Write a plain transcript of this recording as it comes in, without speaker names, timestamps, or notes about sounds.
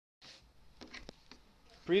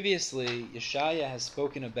Previously, Yeshaya has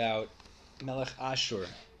spoken about Melech Ashur,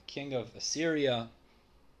 king of Assyria,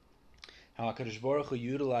 how HaKadosh Baruch Hu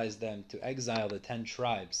utilized them to exile the 10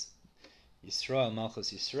 tribes, Yisrael,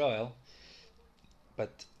 Malchus Yisrael,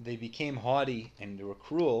 but they became haughty and they were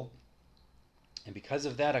cruel, and because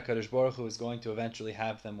of that, HaKadosh Baruch Hu is going to eventually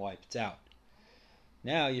have them wiped out.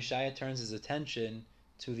 Now, Yeshaya turns his attention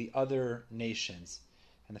to the other nations,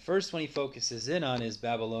 and the first one he focuses in on is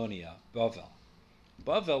Babylonia, Bavel.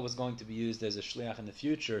 Bavel was going to be used as a shliach in the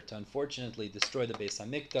future to unfortunately destroy the Beis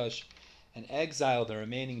HaMikdash and exile the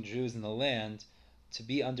remaining Jews in the land to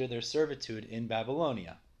be under their servitude in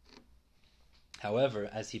Babylonia. However,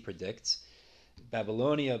 as he predicts,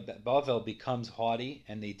 Bavel becomes haughty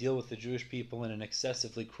and they deal with the Jewish people in an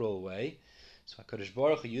excessively cruel way. So HaKadosh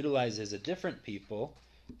Baruch Hu utilizes a different people,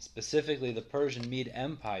 specifically the Persian-Mede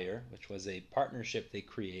Empire, which was a partnership they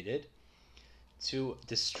created, to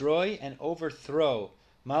destroy and overthrow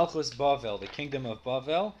Malchus Bavel, the kingdom of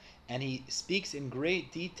Bavel, and he speaks in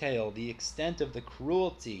great detail the extent of the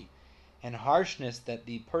cruelty and harshness that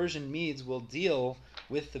the Persian Medes will deal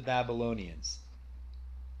with the Babylonians.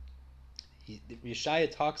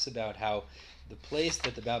 Yeshaya talks about how the place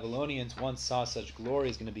that the Babylonians once saw such glory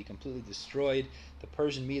is going to be completely destroyed. The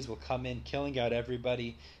Persian Medes will come in, killing out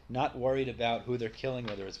everybody, not worried about who they're killing,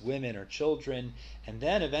 whether it's women or children. And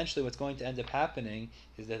then eventually what's going to end up happening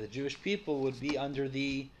is that the Jewish people would be under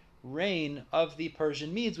the reign of the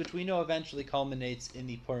Persian Medes, which we know eventually culminates in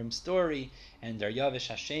the Purim story, and Daryavesh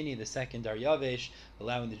Hasheni, the second Daryavesh,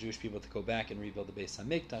 allowing the Jewish people to go back and rebuild the Beis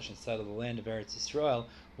HaMikdash and settle the land of Eretz Yisrael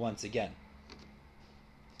once again.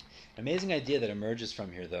 An amazing idea that emerges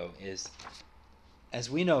from here, though, is, as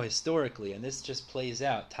we know historically, and this just plays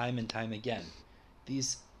out time and time again,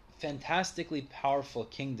 these fantastically powerful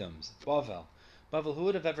kingdoms, Bavel, who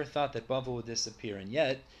would have ever thought that Bavel would disappear? And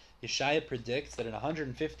yet, Yeshaya predicts that in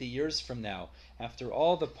 150 years from now, after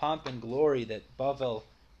all the pomp and glory that Bavel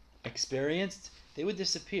experienced, they would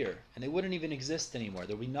disappear, and they wouldn't even exist anymore.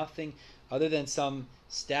 There would be nothing other than some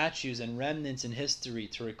statues and remnants in history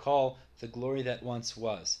to recall the glory that once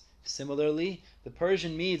was. Similarly, the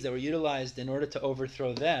Persian Medes that were utilized in order to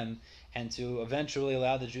overthrow them and to eventually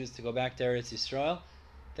allow the Jews to go back to Eretz Yisrael,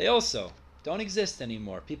 they also don't exist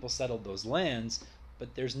anymore. People settled those lands,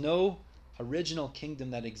 but there's no original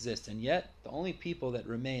kingdom that exists, and yet the only people that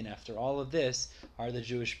remain after all of this are the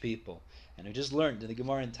Jewish people. And we just learned that the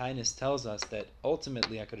Gemara in Tainus tells us that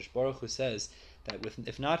ultimately HaKadosh Baruch Hu says that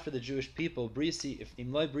if not for the Jewish people, is that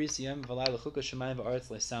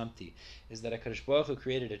HaKadosh Baruch Hu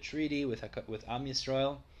created a treaty with Am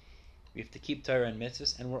Yisrael. We have to keep Torah and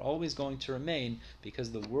mitzvahs, and we're always going to remain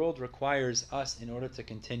because the world requires us in order to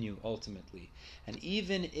continue ultimately. And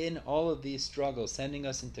even in all of these struggles, sending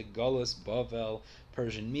us into Golus, Bavel,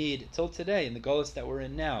 Persian-Mede, till today, in the Golus that we're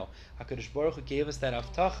in now, HaKadosh Baruch Hu gave us that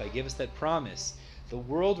avtacha, gave us that promise. The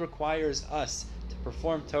world requires us to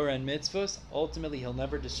perform Torah and mitzvahs. Ultimately, He'll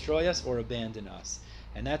never destroy us or abandon us.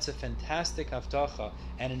 And that's a fantastic avtacha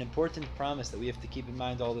and an important promise that we have to keep in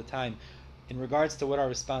mind all the time, in regards to what our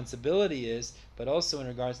responsibility is, but also in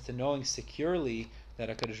regards to knowing securely that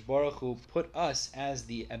HaKadosh Baruch Hu put us as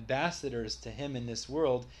the ambassadors to Him in this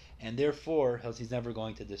world, and therefore He's never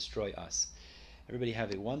going to destroy us. Everybody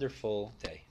have a wonderful day.